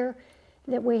treasure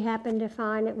that we happened to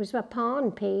find. It was a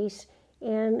pawn piece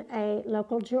in a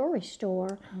local jewelry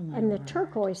store. And the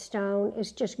turquoise stone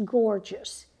is just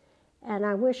gorgeous. And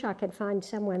I wish I could find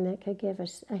someone that could give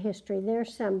us a history.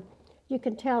 There's some, you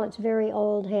can tell it's very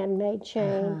old handmade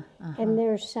chain, and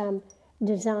there's some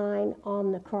design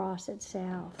on the cross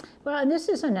itself. Well, and this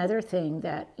is another thing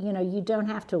that, you know, you don't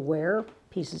have to wear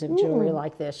pieces of jewelry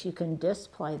like this. You can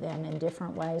display them in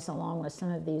different ways along with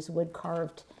some of these wood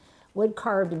carved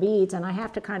beads. And I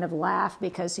have to kind of laugh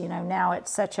because, you know, now it's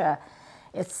such a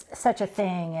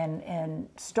thing in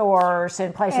stores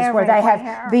and places where they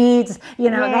have beads, you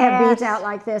know, they have beads out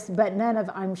like this, but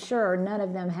I'm sure none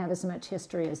of them have as much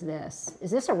history as this.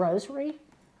 Is this a rosary?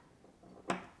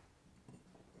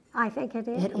 I think it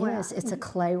is. It is. It's a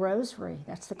clay rosary.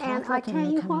 That's the Catholic. And I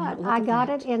tell you what, I got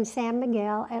it in San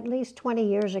Miguel at least 20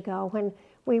 years ago when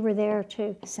we were there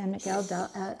to San Miguel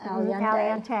del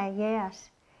Allende, yes.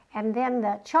 And then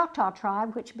the Choctaw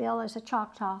tribe, which Bill is a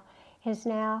Choctaw, is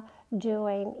now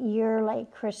doing yearly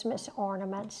Christmas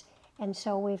ornaments. And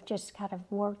so we've just kind of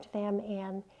worked them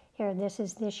in. Here, this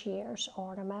is this year's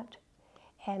ornament.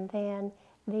 And then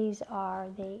these are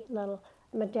the little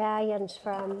medallions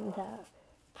from the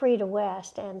Frida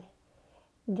West, and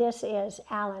this is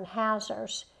Alan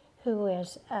Hauser's, who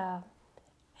is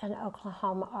an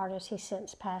Oklahoma artist. He's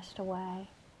since passed away.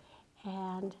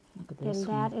 And then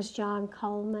that is John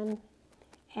Coleman,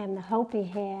 and the Hopi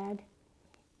head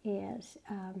is...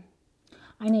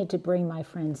 I need to bring my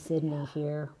friend Sydney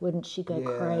here. Wouldn't she go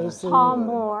crazy? Paul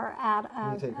Moore out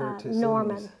of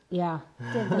Norman. Yeah.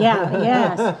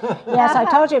 Yes. Yes, I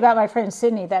told you about my friend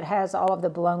Sydney that has all of the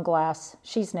blown glass.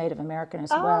 She's Native American as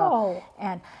well.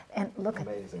 And look at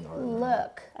Amazing art.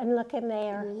 Look. And look in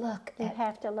there. Look. You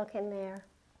have to look in there.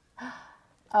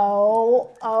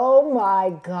 Oh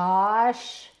my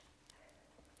gosh.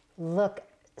 Look,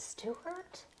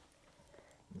 Stewart.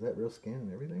 Is that real skin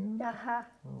and everything? Uh-huh.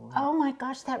 Oh my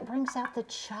gosh, that brings out the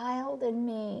child in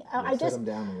me. I Set them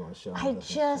down when you want to show them. I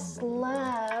just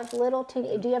love little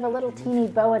teeny. Do you have a little teeny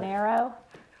bow and arrow?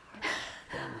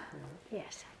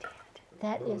 Yes, I did.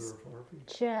 That is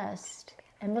just.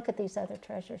 And look at these other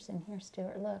treasures in here,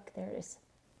 Stewart. Look, there is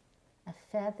a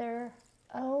feather.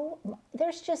 Oh,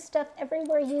 there's just stuff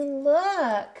everywhere you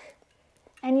look.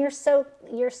 And you're so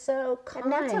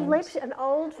kind. And that's an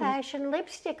old-fashioned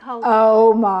lipstick holder.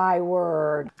 Oh my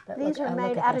word! These are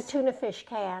made out of tuna fish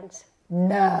cans.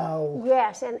 No.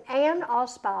 Yes, and Ann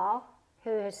Osball,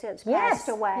 who has since passed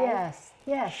away.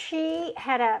 Yes. She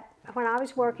had when I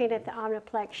was working at the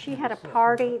Omniplex, she had a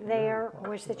party there,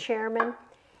 was the chairman,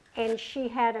 and she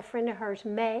had a friend of hers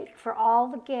make for all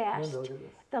the guests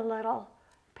the little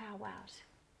powwows.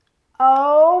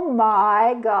 Oh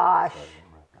my gosh.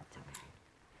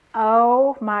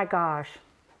 Oh my gosh.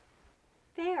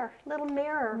 There, little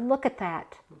mirror. Look at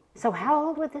that. So how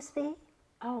old would this be?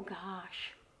 Oh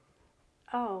gosh.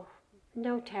 Oh,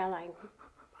 no telling.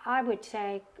 I would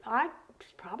say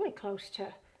probably close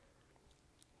to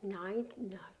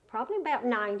 90, probably about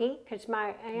 90, because my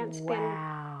aunt's been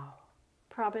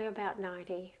probably about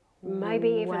 90, maybe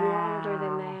even longer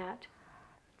than that.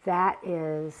 That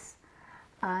is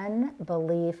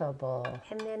unbelievable.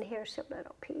 And then here's some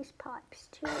little peace pipes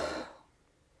too.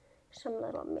 Some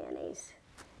little minis.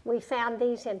 We found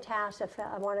these in Tassa.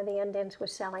 One of the Indians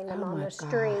was selling them on the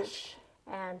street.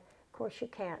 And of course you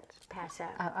can't pass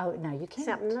up. Oh, no, you can't.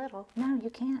 Something little. No,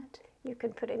 you can't. You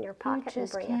can put in your pocket and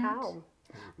bring it home.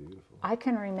 I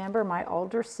can remember my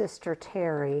older sister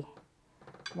Terry,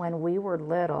 when we were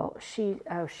little, she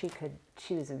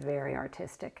was very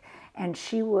artistic, and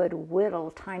she would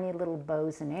whittle tiny little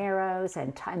bows and arrows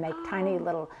and make tiny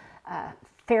little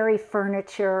fairy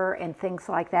furniture and things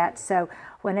like that. So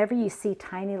whenever you see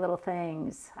tiny little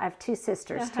things, I have two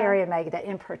sisters, Terry and Meg, that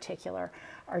in particular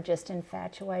are just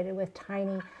infatuated with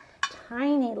tiny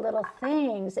little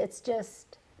things. It's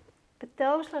just... But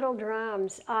those little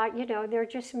drums, you know, they're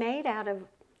just made out of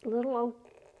little old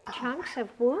chunks of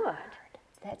wood.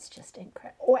 That's just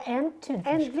incredible. And tuna fish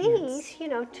cans. And these, you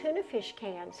know, tuna fish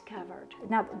cans covered.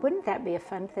 Now, wouldn't that be a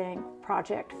fun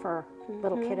project for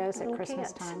little kiddos at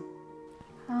Christmas time?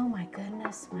 Oh my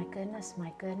goodness, my goodness,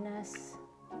 my goodness.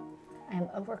 I am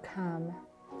overcome.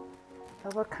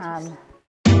 Overcome.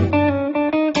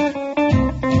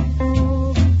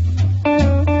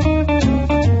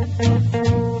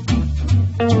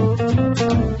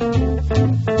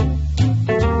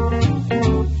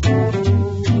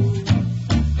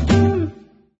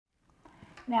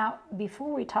 Now,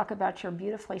 before we talk about your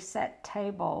beautifully set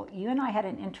table, you and I had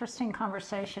an interesting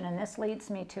conversation, and this leads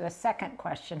me to a second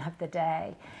question of the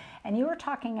day. And you were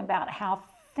talking about how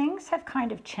things have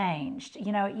kind of changed.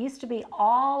 You know, it used to be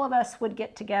all of us would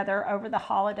get together over the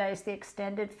holidays, the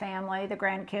extended family, the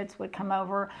grandkids would come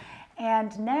over.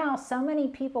 And now so many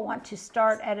people want to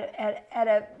start at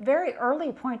a very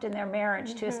early point in their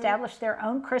marriage to establish their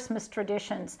own Christmas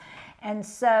traditions. And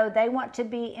so they want to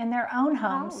be in their own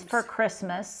homes for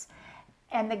Christmas,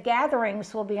 and the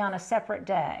gatherings will be on a separate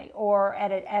day or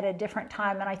at a different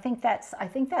time. And I think that's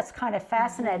kind of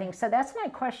fascinating. So that's my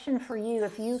question for you.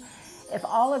 If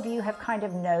all of you have kind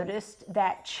of noticed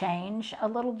that change a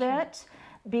little bit,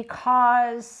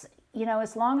 because you know,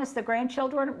 as long as the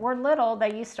grandchildren were little,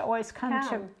 they used to always come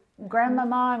to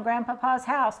grandmama and grandpapa's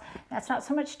house. That's not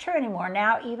so much true anymore.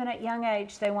 Now, even at young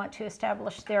age, they want to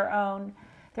establish their own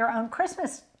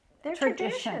Christmas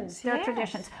traditions. Their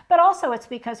traditions. But also it's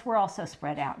because we're all so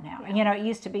spread out now. You know, it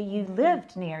used to be you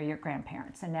lived near your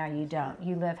grandparents, and now you don't.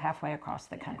 You live halfway across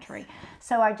the country.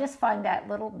 So I just find that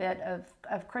little bit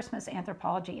of Christmas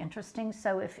anthropology interesting.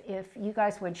 So if you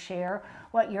guys would share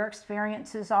what your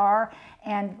experiences are,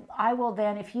 and I will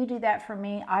then, if you do that for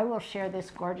me, I will share this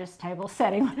gorgeous table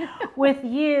setting with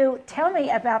you. Tell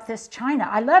me about this china.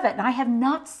 I love it, and I have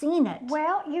not seen it.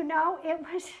 Well, you know, it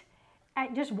was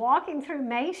just walking through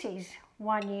Macy's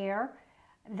one year,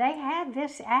 they had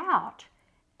this out.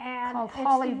 And called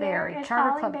Hollyberry,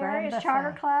 Charter Club Grand Buffet.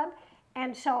 Charter Club.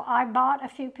 And so I bought a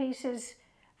few pieces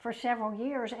for several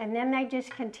years, and then they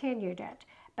discontinued it.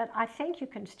 But I think you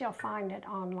can still find it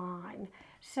online.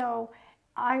 So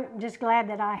I'm just glad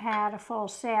that I had a full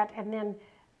set, and then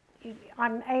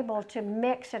I'm able to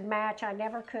mix and match. I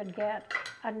never could get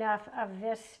enough of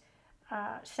this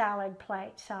salad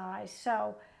plate size,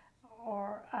 so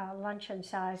or luncheon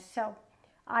size. So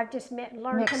I've just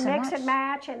learned to mix and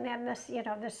match, and then this, you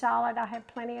know, the solid, I have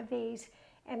plenty of these,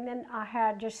 and then I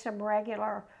had just some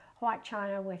regular white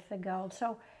china with the gold.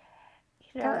 So,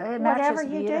 you know, it whatever matches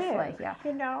you beautifully, do, yeah.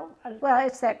 you know. Well,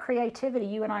 it's that creativity.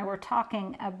 You and I were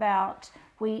talking about,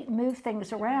 we move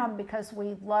things around because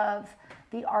we love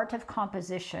the art of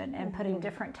composition and putting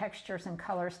different textures and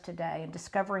colors today and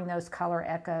discovering those color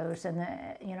echoes and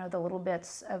the little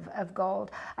bits of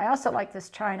gold. I also like this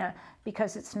china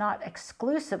because it's not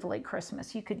exclusively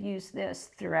Christmas. You could use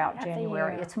this throughout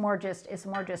January. It's more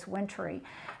just wintry.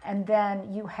 And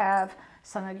then you have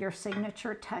some of your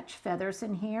signature touch feathers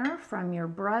in here from your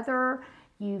brother.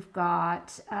 You've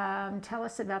got, tell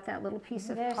us about that little piece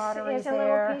of pottery there. This is a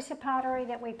little piece of pottery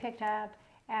that we picked up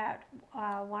at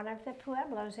one of the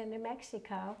pueblos in New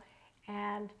Mexico,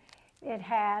 and it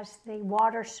has the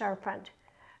water serpent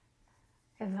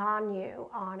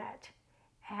Ivanu on it.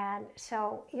 And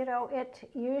so, you know, it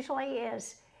usually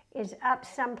is up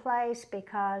someplace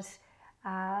because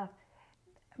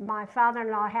my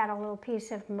father-in-law had a little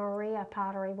piece of Maria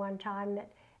pottery one time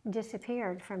that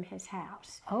disappeared from his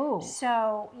house. Oh.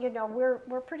 So, you know,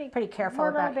 we're pretty careful.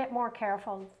 We're a little bit more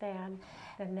careful than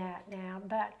that now.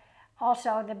 But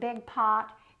also the big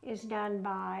pot is done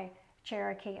by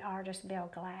Cherokee artist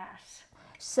Bill Glass.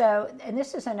 So, and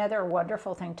this is another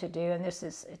wonderful thing to do, and this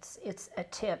is, it's a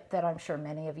tip that I'm sure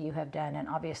many of you have done, and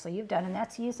obviously you've done, and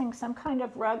that's using some kind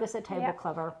of rug as a table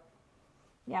cover.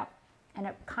 Yeah. And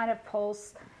it kind of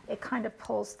pulls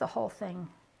the whole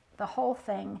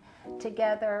thing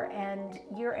together, and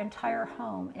your entire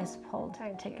home is pulled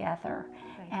together.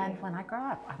 And when I grow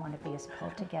up, I want to be as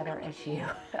pulled together as you.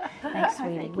 Thanks,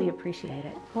 sweetie. We appreciate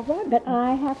it. Well, but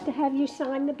I have to have you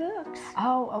sign the books.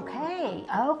 Oh, okay.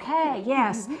 Okay,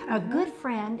 yes. A good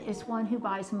friend is one who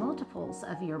buys multiples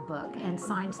of your book and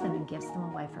signs them and gives them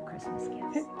away for Christmas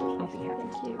gifts. I'll be happy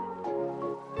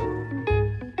to do.